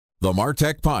The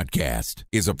MarTech Podcast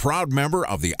is a proud member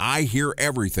of the I Hear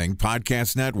Everything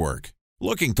Podcast Network.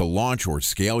 Looking to launch or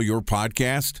scale your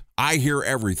podcast? I Hear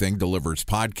Everything delivers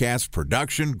podcast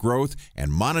production, growth,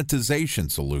 and monetization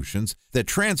solutions that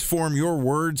transform your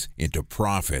words into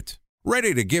profit.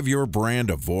 Ready to give your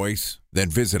brand a voice? Then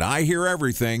visit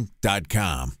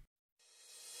iheareverything.com.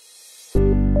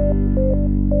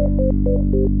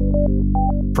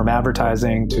 From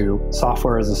advertising to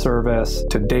software as a service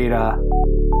to data.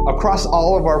 Across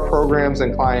all of our programs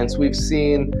and clients, we've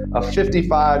seen a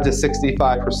 55 to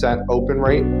 65% open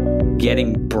rate.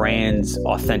 Getting brands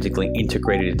authentically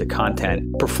integrated into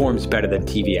content performs better than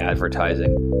TV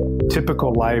advertising.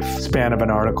 Typical lifespan of an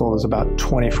article is about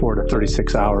 24 to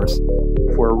 36 hours.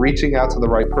 If we're reaching out to the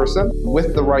right person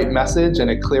with the right message and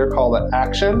a clear call to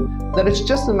action, then it's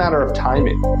just a matter of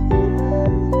timing.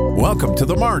 Welcome to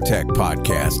the MarTech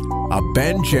Podcast, a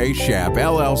Ben J. Schaap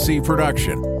LLC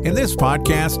production. In this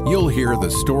podcast, you'll hear the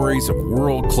stories of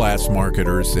world-class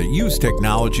marketers that use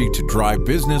technology to drive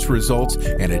business results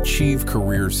and achieve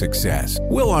career success.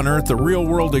 We'll unearth the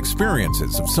real-world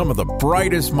experiences of some of the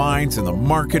brightest minds in the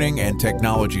marketing and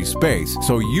technology space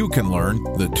so you can learn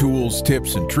the tools,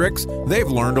 tips, and tricks they've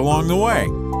learned along the way.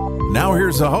 Now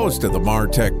here's the host of the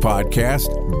MarTech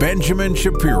Podcast, Benjamin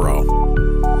Shapiro.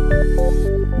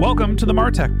 Welcome to the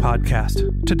MarTech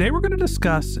Podcast. Today we're going to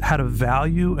discuss how to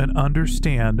value and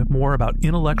understand more about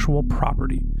intellectual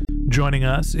property. Joining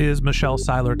us is Michelle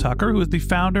Seiler Tucker, who is the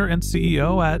founder and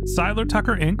CEO at Seiler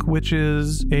Tucker Inc., which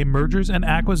is a mergers and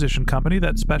acquisition company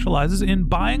that specializes in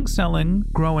buying, selling,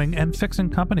 growing, and fixing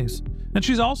companies. And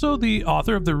she's also the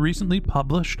author of the recently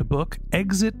published book,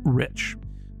 Exit Rich.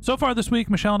 So far this week,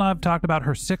 Michelle and I have talked about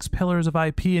her 6 pillars of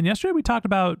IP, and yesterday we talked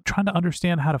about trying to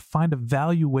understand how to find a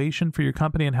valuation for your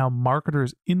company and how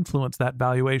marketers influence that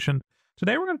valuation.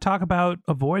 Today we're going to talk about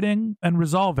avoiding and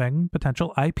resolving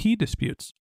potential IP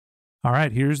disputes. All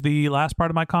right, here's the last part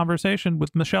of my conversation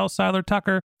with Michelle Seiler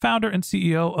Tucker, founder and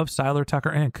CEO of Seiler Tucker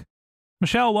Inc.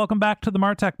 Michelle, welcome back to the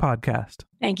MarTech Podcast.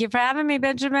 Thank you for having me,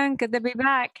 Benjamin. Good to be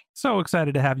back. So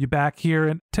excited to have you back here.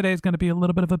 And today's going to be a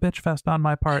little bit of a bitch fest on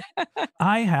my part.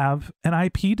 I have an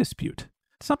IP dispute.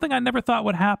 Something I never thought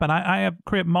would happen. I have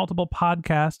created multiple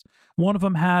podcasts. One of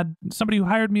them had somebody who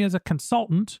hired me as a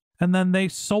consultant, and then they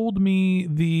sold me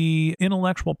the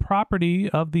intellectual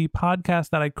property of the podcast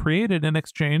that I created in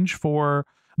exchange for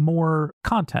more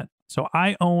content. So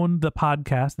I own the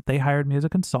podcast that they hired me as a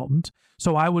consultant.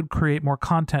 So I would create more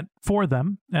content for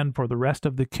them and for the rest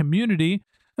of the community.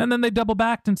 And then they double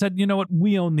backed and said, you know what,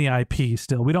 we own the IP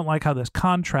still. We don't like how this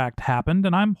contract happened.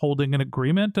 And I'm holding an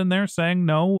agreement and they're saying,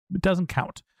 no, it doesn't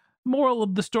count. Moral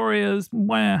of the story is,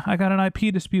 I got an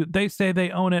IP dispute. They say they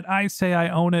own it. I say I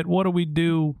own it. What do we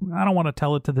do? I don't want to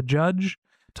tell it to the judge.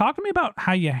 Talk to me about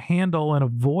how you handle and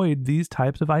avoid these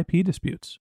types of IP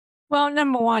disputes. Well,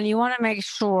 number one, you want to make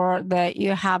sure that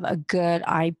you have a good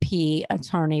IP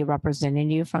attorney representing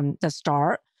you from the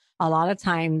start. A lot of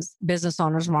times, business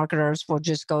owners, marketers will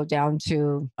just go down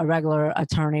to a regular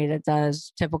attorney that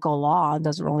does typical law,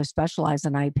 doesn't really specialize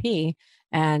in IP.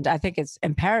 And I think it's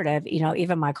imperative,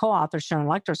 even my co-author, Sharon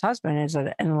Lecter's husband, is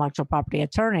an intellectual property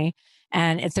attorney.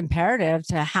 And it's imperative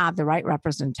to have the right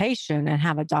representation and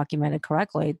have it documented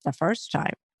correctly the first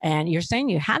time. And you're saying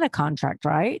you had a contract,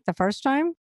 right? The first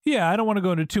time? Yeah, I don't want to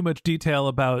go into too much detail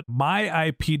about my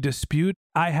IP dispute.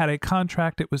 I had a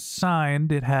contract. It was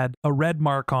signed. It had a red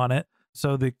mark on it.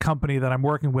 So the company that I'm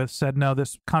working with said, no,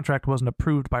 this contract wasn't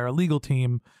approved by our legal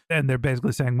team. And they're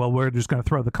basically saying, well, we're just going to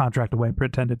throw the contract away and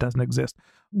pretend it doesn't exist.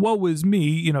 Woe is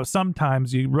me.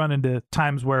 Sometimes you run into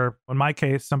times where, in my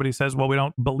case, somebody says, well, we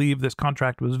don't believe this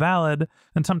contract was valid.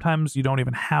 And sometimes you don't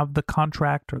even have the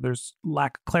contract or there's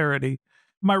lack of clarity.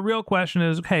 My real question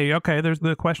is, okay, there's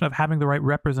the question of having the right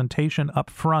representation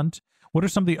up front. What are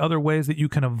some of the other ways that you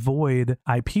can avoid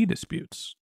IP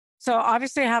disputes? So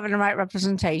obviously having the right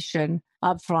representation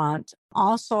up front,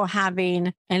 also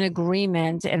having an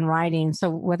agreement in writing. So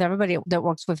with everybody that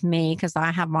works with me, because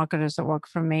I have marketers that work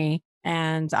for me,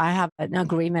 and I have an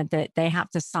agreement that they have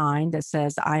to sign that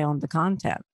says I own the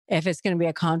content. If it's going to be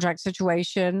a contract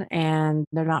situation and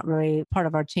they're not really part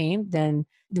of our team, then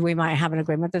we might have an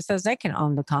agreement that says they can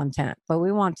own the content. But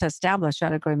we want to establish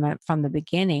that agreement from the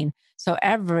beginning. So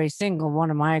every single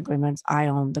one of my agreements, I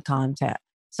own the content.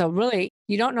 So really,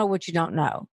 you don't know what you don't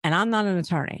know. And I'm not an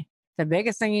attorney. The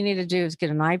biggest thing you need to do is get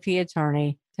an IP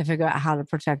attorney to figure out how to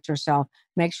protect yourself.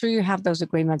 Make sure you have those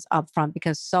agreements up front,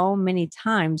 because so many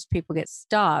times people get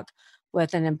stuck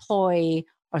with an employee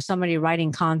or somebody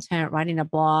writing content, writing a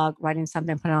blog, writing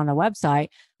something, put it on a website.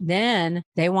 Then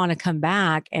they want to come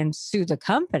back and sue the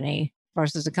company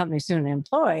versus the company suing the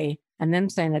employee. and them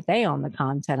saying that they own the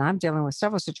content. I'm dealing with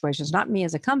several situations, not me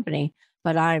as a company,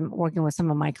 but I'm working with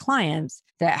some of my clients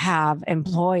that have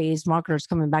employees, marketers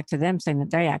coming back to them saying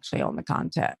that they actually own the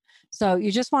content. So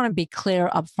you just want to be clear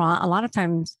up front. A lot of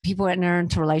times people enter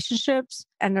into relationships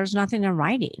and there's nothing in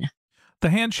writing. The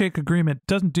handshake agreement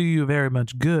doesn't do you very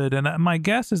much good. And my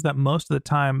guess is that most of the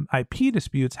time IP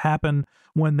disputes happen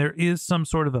when there is some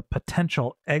sort of a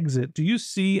potential exit. Do you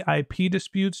see IP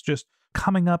disputes just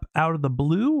coming up out of the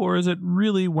blue, or is it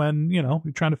really when, you're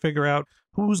trying to figure out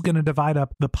who's going to divide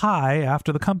up the pie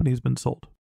after the company's been sold?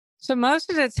 So most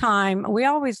of the time, we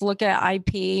always look at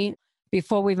IP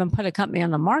before we even put a company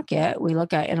on the market. We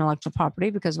look at intellectual property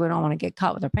because we don't want to get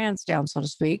caught with our pants down, so to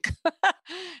speak.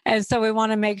 And so we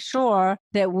want to make sure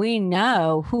that we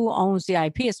know who owns the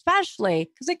IP, especially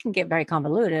because it can get very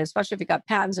convoluted, especially if you got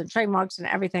patents and trademarks and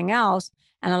everything else.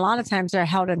 And a lot of times they're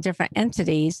held in different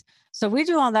entities. So we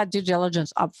do all that due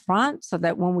diligence up front so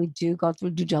that when we do go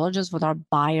through due diligence with our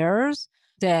buyers,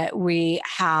 that we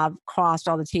have crossed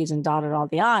all the T's and dotted all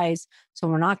the I's. So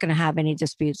we're not going to have any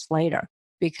disputes later.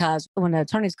 Because when the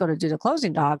attorneys go to do the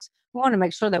closing docs, we want to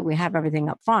make sure that we have everything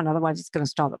up front. Otherwise, it's going to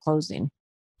stall the closing.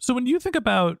 So when you think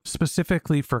about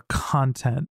specifically for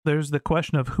content, there's the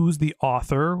question of who's the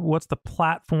author, what's the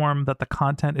platform that the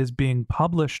content is being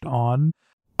published on.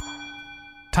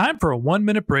 Time for a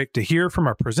 1-minute break to hear from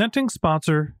our presenting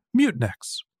sponsor,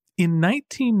 Mutinex. In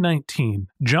 1919,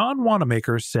 John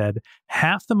Wanamaker said,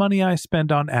 "Half the money I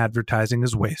spend on advertising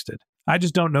is wasted. I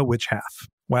just don't know which half."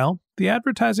 Well, the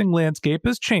advertising landscape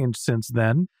has changed since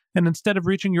then, and instead of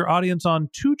reaching your audience on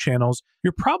 2 channels,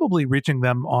 you're probably reaching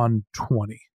them on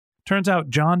 20. Turns out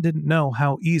John didn't know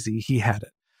how easy he had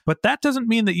it. But that doesn't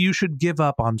mean that you should give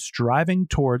up on striving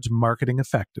towards marketing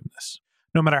effectiveness.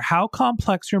 No matter how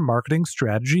complex your marketing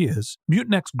strategy is,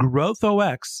 Mutinex Growth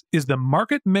OX is the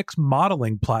market mix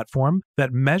modeling platform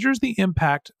that measures the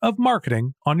impact of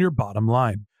marketing on your bottom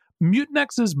line.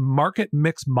 Mutinex's market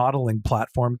mix modeling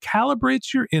platform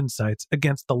calibrates your insights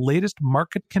against the latest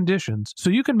market conditions so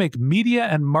you can make media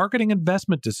and marketing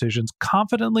investment decisions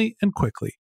confidently and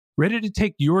quickly. Ready to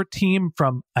take your team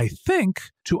from I think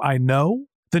to I know?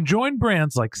 Then join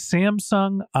brands like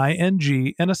Samsung,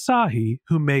 ING, and Asahi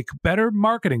who make better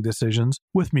marketing decisions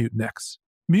with Mutinex.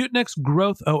 Mutinex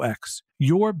Growth OX.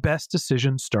 Your best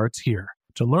decision starts here.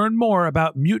 To learn more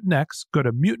about Mutinex, go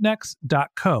to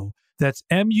mutinex.co. That's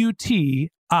MUTINEX.co.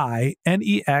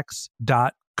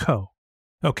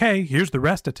 Okay, here's the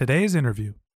rest of today's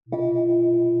interview.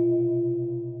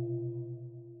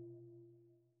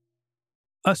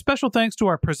 A special thanks to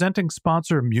our presenting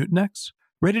sponsor, Mutinex.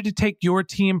 Ready to take your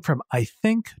team from I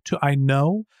think to I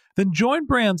know? Then join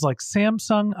brands like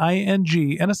Samsung,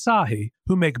 ING, and Asahi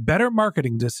who make better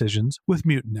marketing decisions with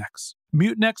Mutinex.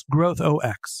 Mutinex Growth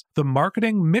OX, the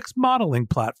marketing mix modeling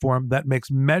platform that makes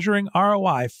measuring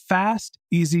ROI fast,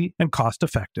 easy, and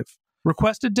cost-effective.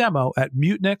 Request a demo at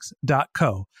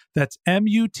mutinex.co. That's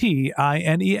MUTINEX.co.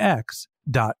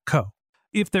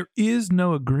 If there is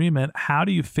no agreement, how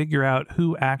do you figure out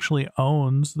who actually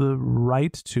owns the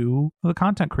right to the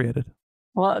content created?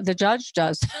 Well, the judge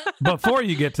does. Before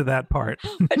you get to that part.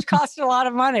 Which costs a lot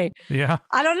of money. Yeah.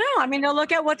 I don't know. I mean, they'll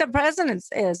look at what the precedence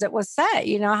is that was set.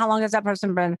 How long has that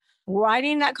person been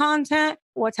writing that content?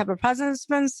 What type of precedence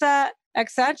been set,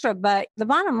 etc. But the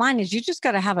bottom line is you just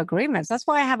got to have agreements. That's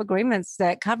why I have agreements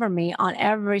that cover me on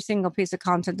every single piece of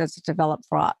content that's developed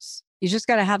for us. You just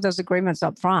got to have those agreements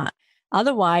up front.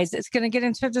 Otherwise, it's going to get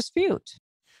into a dispute.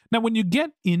 Now, when you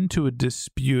get into a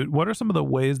dispute, what are some of the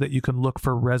ways that you can look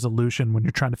for resolution when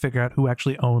you're trying to figure out who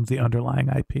actually owns the underlying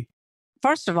IP?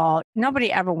 First of all,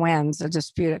 nobody ever wins a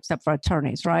dispute except for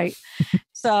attorneys, right?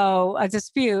 So a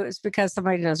dispute is because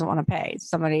somebody doesn't want to pay.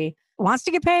 Somebody wants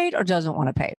to get paid or doesn't want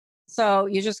to pay. So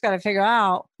you just got to figure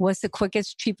out what's the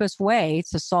quickest, cheapest way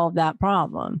to solve that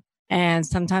problem. And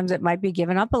sometimes it might be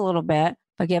giving up a little bit,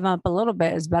 but giving up a little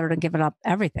bit is better than giving up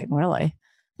everything, really.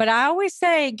 But I always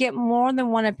say get more than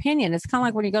one opinion. It's kind of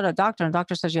like when you go to a doctor and the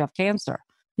doctor says you have cancer.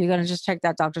 You're going to just take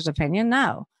that doctor's opinion?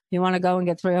 No. You want to go and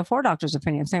get 3 or 4 doctors'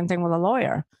 opinions. Same thing with a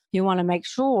lawyer. You want to make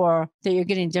sure that you're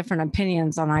getting different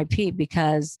opinions on IP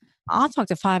because I'll talk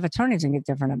to 5 attorneys and get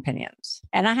different opinions.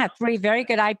 And I have 3 very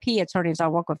good IP attorneys I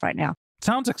work with right now.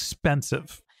 Sounds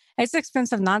expensive. It's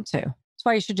expensive not to. That's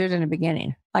why you should do it in the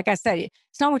beginning. Like I said,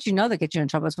 it's not what you know that gets you in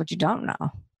trouble. It's what you don't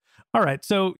know. All right.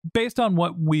 So based on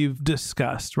what we've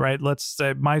discussed, right, let's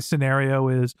say my scenario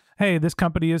is, hey, this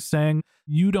company is saying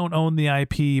you don't own the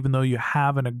IP, even though you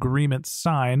have an agreement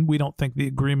signed. We don't think the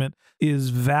agreement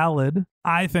is valid.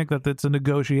 I think that it's a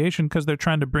negotiation because they're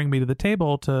trying to bring me to the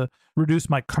table to reduce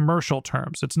my commercial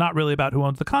terms. It's not really about who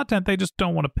owns the content. They just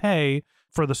don't want to pay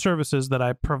for the services that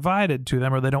I provided to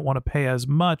them, or they don't want to pay as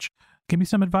much. Give me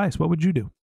some advice. What would you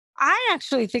do? I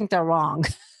actually think they're wrong.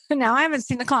 Now, I haven't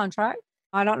seen the contract.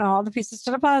 I don't know all the pieces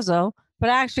to the puzzle, but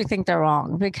I actually think they're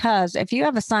wrong, because if you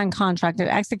have a signed contract, an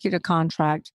executed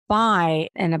contract by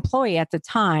an employee at the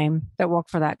time that worked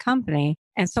for that company,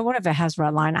 and so what if it has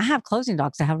red line? I have closing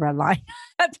docs that have red line.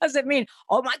 That doesn't mean,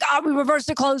 oh my God, we reversed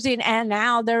the closing and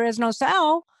now there is no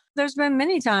sale. There's been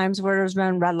many times where there's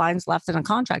been red lines left in a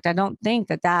contract. I don't think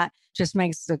that that just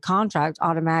makes the contract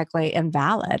automatically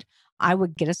invalid. I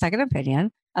would get a second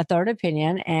opinion, a third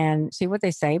opinion, and see what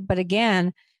they say. But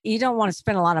again, you don't want to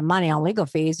spend a lot of money on legal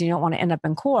fees. You don't want to end up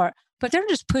in court, but they're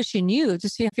just pushing you to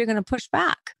see if you're going to push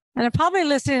back. And they're probably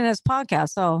listening to this podcast.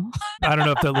 So I don't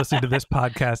know if they're listening to this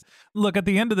podcast. Look, at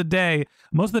the end of the day,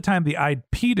 most of the time, the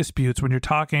IP disputes, when you're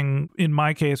talking, in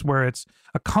my case, where it's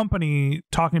a company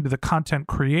talking to the content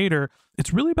creator,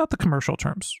 it's really about the commercial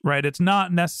terms, right? It's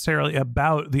not necessarily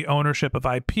about the ownership of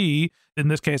IP. In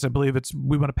this case, I believe it's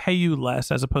we want to pay you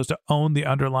less as opposed to own the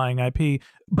underlying IP.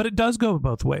 But it does go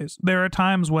both ways. There are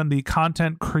times when the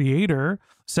content creator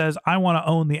says, I want to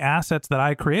own the assets that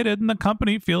I created, and the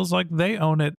company feels like they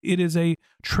own it. It is a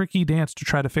tricky dance to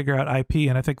try to figure out IP.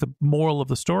 And I think the moral of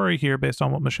the story here, based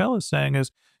on what Michelle is saying,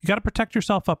 is you got to protect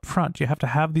yourself up front. You have to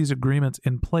have these agreements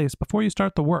in place before you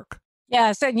start the work.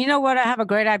 Yes. And you know what? I have a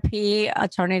great IP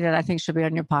attorney that I think should be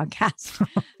on your podcast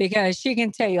because she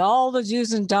can tell you all the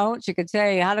do's and don'ts. She can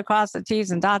tell you how to cross the T's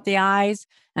and dot the I's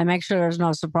and make sure there's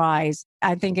no surprise.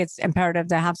 I think it's imperative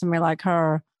to have somebody like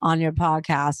her on your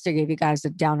podcast to give you guys the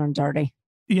down and dirty.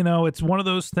 You know, it's one of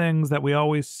those things that we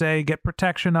always say, get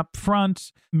protection up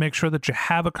front, make sure that you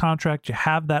have a contract, you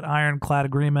have that ironclad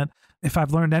agreement. If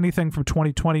I've learned anything from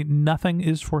 2020, nothing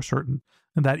is for certain.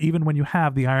 And that even when you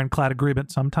have the ironclad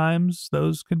agreement, sometimes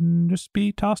those can just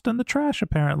be tossed in the trash,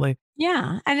 apparently.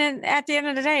 Yeah. And then at the end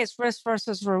of the day, it's risk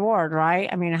versus reward, right?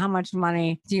 I mean, how much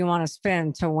money do you want to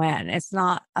spend to win? It's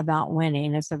not about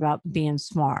winning. It's about being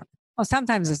smart. Well,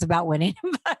 sometimes it's about winning.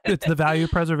 It's the value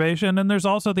preservation. And there's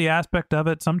also the aspect of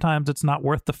it. Sometimes it's not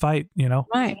worth the fight, you know?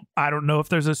 Right. I don't know if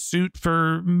there's a suit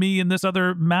for me in this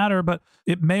other matter, but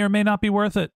it may or may not be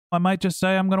worth it. I might just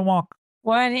say I'm going to walk.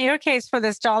 Well, in your case, for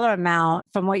this dollar amount,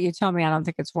 from what you told me, I don't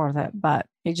think it's worth it, but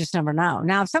you just never know.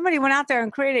 Now, if somebody went out there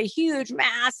and created a huge,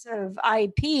 massive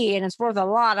IP and it's worth a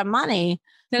lot of money,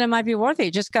 then it might be worth it.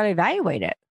 You just got to evaluate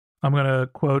it. I'm going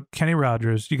to quote Kenny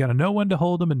Rogers. You got to know when to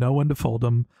hold them and know when to fold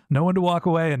them, know when to walk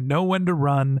away and know when to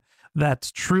run.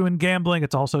 That's true in gambling.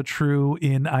 It's also true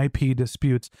in IP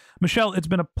disputes. Michelle, it's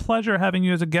been a pleasure having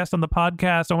you as a guest on the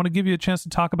podcast. I want to give you a chance to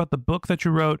talk about the book that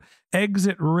you wrote,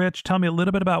 Exit Rich. Tell me a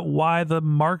little bit about why the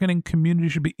marketing community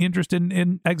should be interested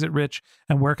in Exit Rich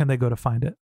and where can they go to find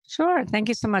it? Sure. Thank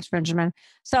you so much, Benjamin.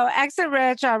 So Exit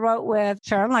Rich, I wrote with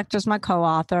Sharon Lecter's my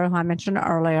co-author, who I mentioned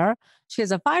earlier.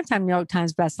 She's a 5-time New York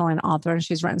Times bestselling author, and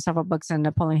she's written several books in the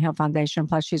Napoleon Hill Foundation.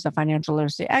 Plus, she's a financial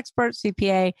literacy expert,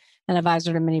 CPA, and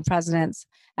advisor to many presidents.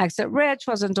 Exit Rich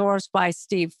was endorsed by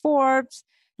Steve Forbes,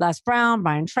 Les Brown,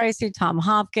 Brian Tracy, Tom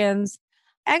Hopkins.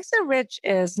 Exit Rich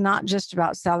is not just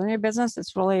about selling your business.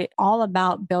 It's really all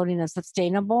about building a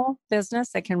sustainable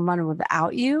business that can run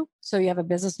without you. So you have a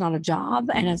business, not a job.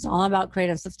 And it's all about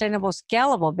creating a sustainable,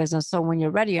 scalable business. So when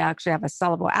you're ready, you actually have a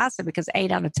sellable asset because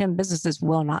 8 out of 10 businesses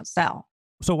will not sell.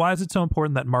 So why is it so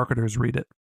important that marketers read it?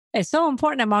 It's so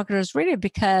important that marketers read it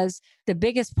because the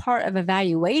biggest part of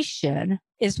evaluation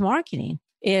is marketing,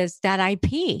 is that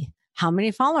IP. How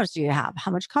many followers do you have?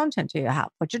 How much content do you have?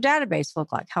 What's your database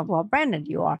look like? How well branded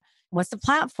you are? What's the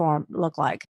platform look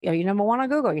like? Are you number one on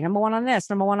Google? You're number one on this,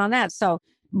 number one on that. So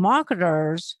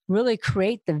marketers really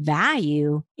create the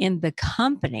value in the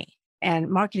company. And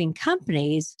marketing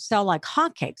companies sell like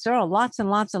hotcakes. There are lots and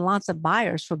lots and lots of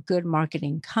buyers for good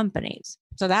marketing companies.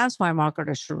 So that's why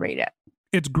marketers should read it.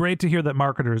 It's great to hear that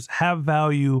marketers have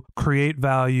value, create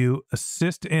value,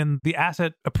 assist in the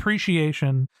asset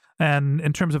appreciation. And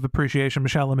in terms of appreciation,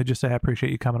 Michelle, let me just say I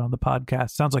appreciate you coming on the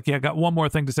podcast. Sounds like you got one more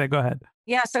thing to say. Go ahead.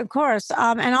 Yes, of course.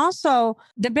 And also,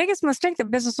 the biggest mistake that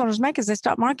business owners make is they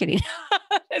stop marketing.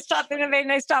 They stop innovating,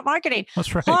 they stop marketing.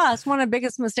 That's right. Plus, one of the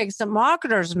biggest mistakes that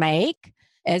marketers make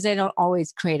is they don't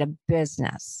always create a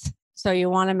business. So you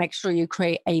want to make sure you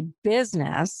create a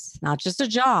business, not just a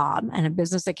job, and a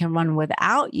business that can run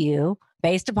without you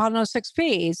based upon those 6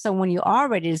 Ps. So when you are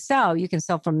ready to sell, you can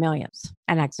sell for millions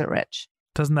and exit rich.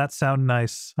 Doesn't that sound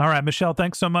nice? All right, Michelle,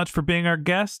 thanks so much for being our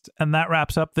guest. And that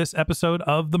wraps up this episode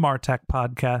of the MarTech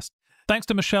Podcast. Thanks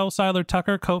to Michelle Seiler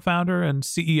Tucker, co-founder and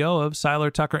CEO of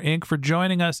Seiler Tucker Inc., for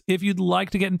joining us. If you'd like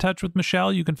to get in touch with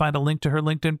Michelle, you can find a link to her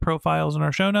LinkedIn profiles in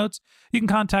our show notes. You can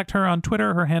contact her on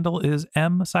Twitter. Her handle is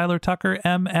 @Seiler-Tucker,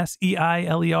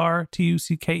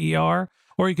 MSeilerTucker,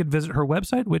 or you can visit her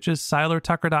website, which is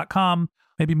seilertucker.com.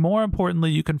 Maybe more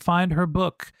importantly, you can find her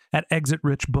book at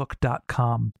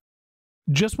exitrichbook.com.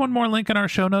 Just one more link in our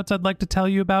show notes I'd like to tell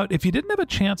you about. If you didn't have a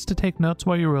chance to take notes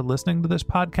while you were listening to this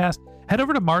podcast, head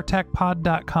over to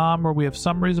martechpod.com, where we have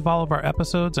summaries of all of our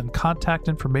episodes and contact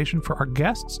information for our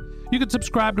guests. You can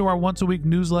subscribe to our once-a-week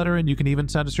newsletter, and you can even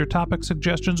send us your topic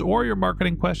suggestions or your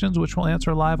marketing questions, which we'll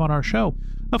answer live on our show.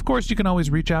 Of course, you can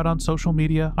always reach out on social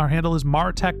media. Our handle is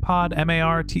MarTechPod,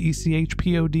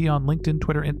 MarTechPod on LinkedIn,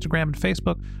 Twitter, Instagram, and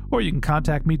Facebook. Or you can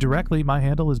contact me directly. My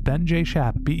handle is Ben J.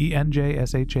 Shap,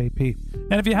 BenJShap.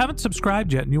 And if you haven't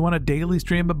subscribed yet and you want a daily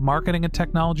stream of marketing and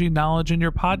technology knowledge in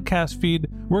your podcast feed,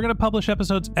 we're going to publish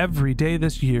episodes every day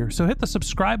this year. So hit the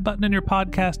subscribe button in your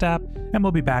podcast app, and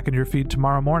we'll be back in your feed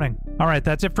tomorrow morning. All right,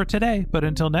 that's it for today. But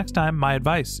until next time, my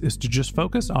advice is to just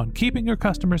focus on keeping your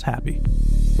customers happy.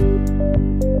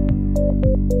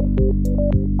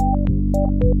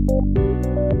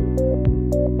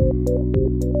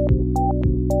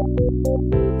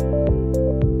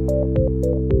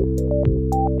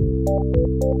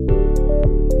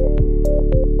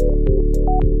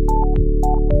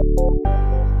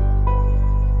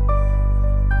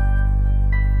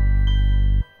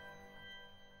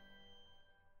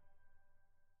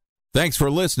 Thanks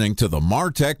for listening to the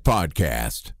MarTech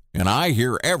Podcast, an I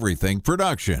Hear Everything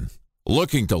production.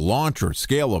 Looking to launch or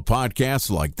scale a podcast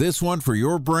like this one for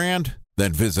your brand?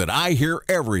 Then visit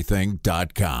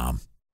iheareverything.com.